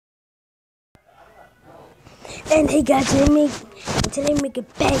And hey guys, today we make a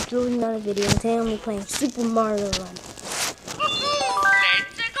back to another video. And today I'm playing Super Mario Run. Let's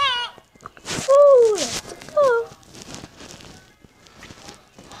go! Woo! Let's go!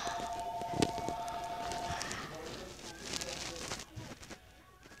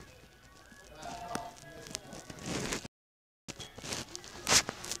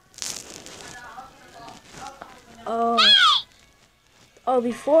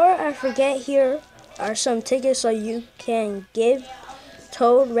 Before I forget, here are some tickets so you can give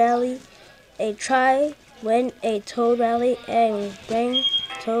Toad Rally a try, win a Toad Rally, and bring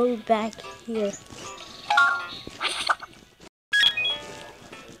Toad back here.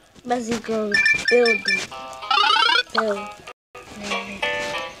 Let's go build.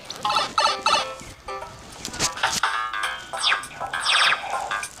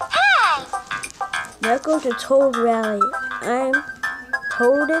 Welcome to Toad Rally. I'm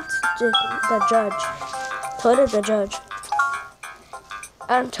Toaded the judge. Toaded the judge.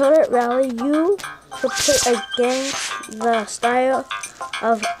 On Toaded Rally, you compete against the style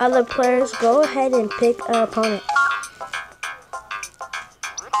of other players. Go ahead and pick an opponent.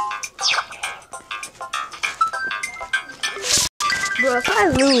 Bro, if I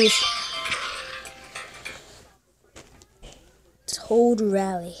lose, Toad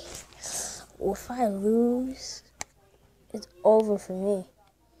Rally. If I lose, it's over for me.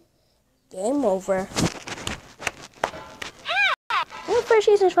 Game over. What first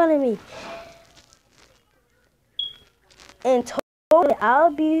she's in front of me? And totally,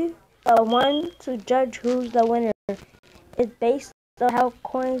 I'll be the one to judge who's the winner. It's based on how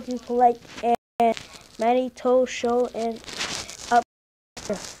coins you collect and many Toad show and up.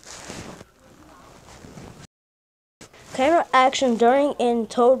 Camera action during in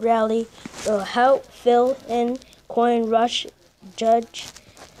Toad Rally will help fill in coin rush judge.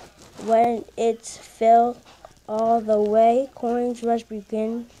 When it's filled all the way, coins rush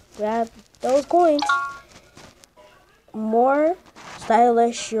begin. Grab those coins. More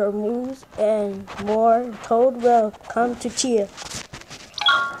stylish your moves and more Toad will come to cheer.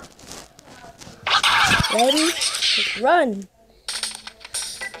 Ready? Run!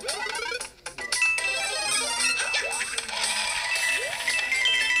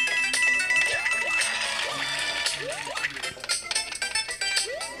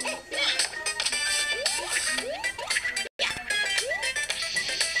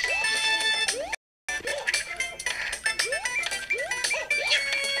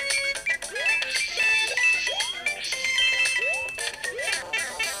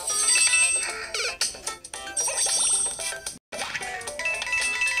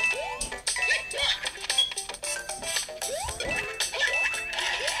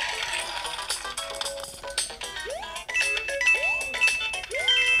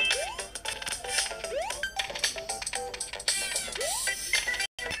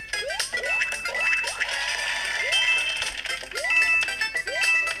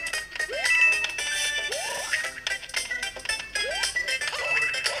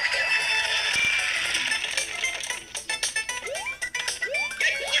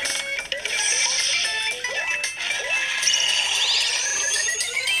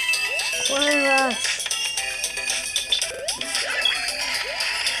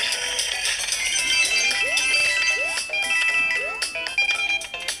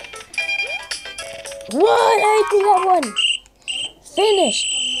 What? I do that one. Finished.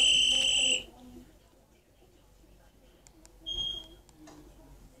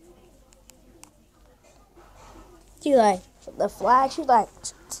 You like the flash? You like?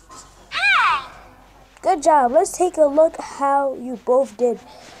 Good job. Let's take a look how you both did.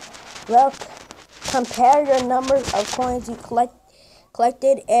 Well, compare your numbers of coins you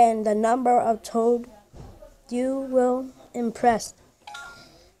collected and the number of Toad. You will impress.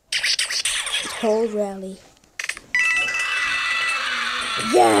 Toad Rally.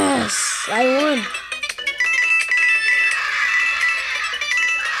 Yes! I won.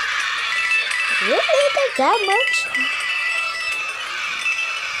 Really? That much?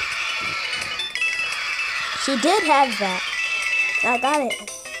 She did have that. I got it.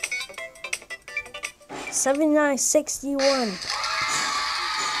 79, 71,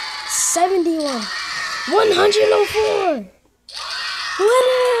 104.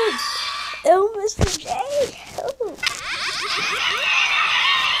 Winner! Oh, Mr. J. Oh.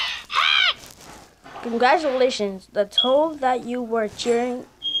 Congratulations. The Toad that you were cheering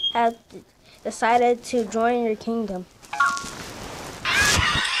has decided to join your kingdom.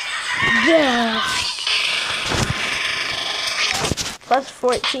 Yeah. Plus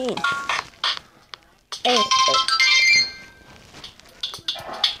 14. Hey.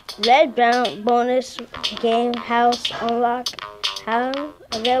 Red brown bonus game house unlock. How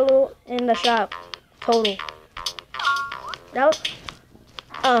available in the shop. Total. Nope.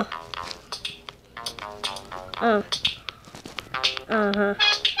 Uh-huh.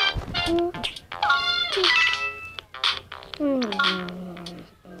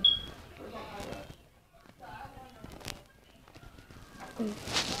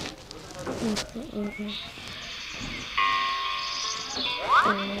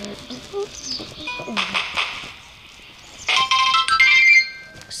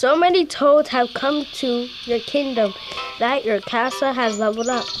 So many toads have come to your kingdom that your castle has leveled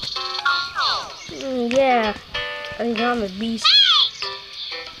up. Yeah, I think I'm a beast.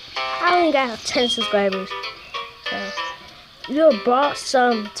 I only got 10 subscribers. So, you brought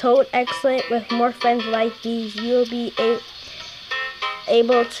some toad excellent with more friends like these. You'll be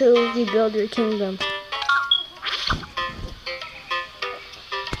able to rebuild your kingdom.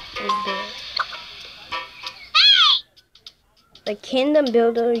 The kingdom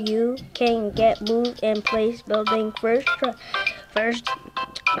builder, you can get moved and place building first.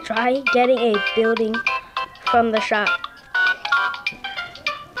 Try getting a building from the shop.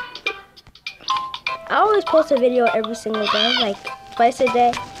 I always post a video every single day, like twice a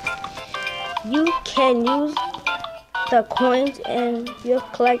day. You can use the coins and you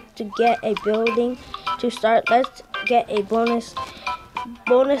collect to get a building to start. Let's get a bonus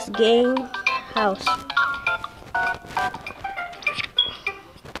game house.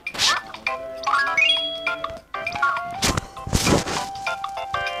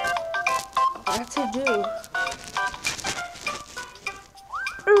 What to do?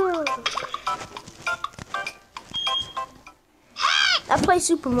 I played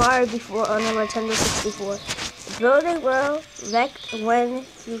Super Mario before on the Nintendo 64. The building will wreck when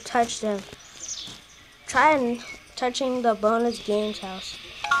you touch them. Try touching the bonus games house.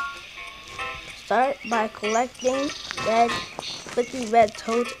 Start by collecting flicky red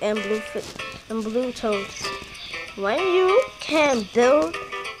toads and blue toads. When you can build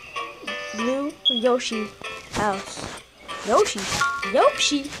blue Yoshi house.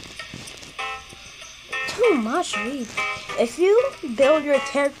 Yoshi. Too much read. If you build your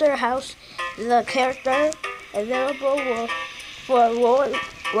character house, the character available for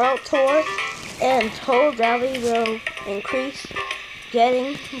World Tour and Toad Rally will increase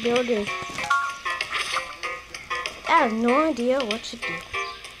getting building. I have no idea what to do.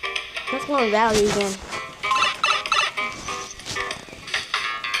 Let's go on Rally again.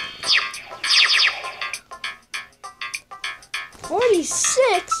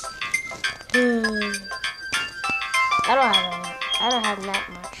 $46? I don't have that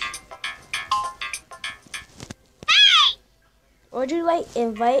much. Would you like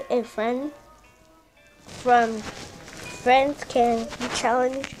invite a friend? Friends can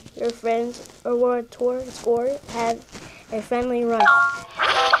challenge your friends or World Tour score. Have a friendly run.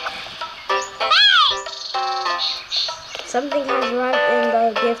 Something has arrived in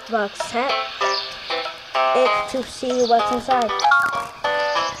the gift box. Tap it to see what's inside.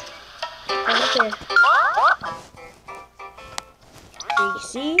 Okay.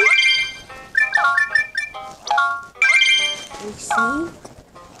 Received.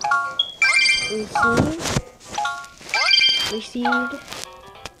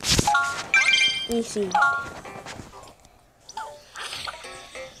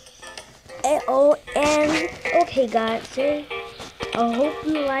 And okay guys, so I hope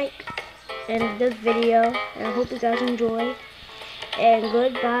you like this video and I hope you guys enjoy, and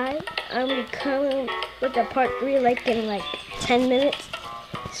goodbye. I'm be coming with the part 3 like in like 10 minutes,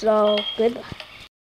 so goodbye.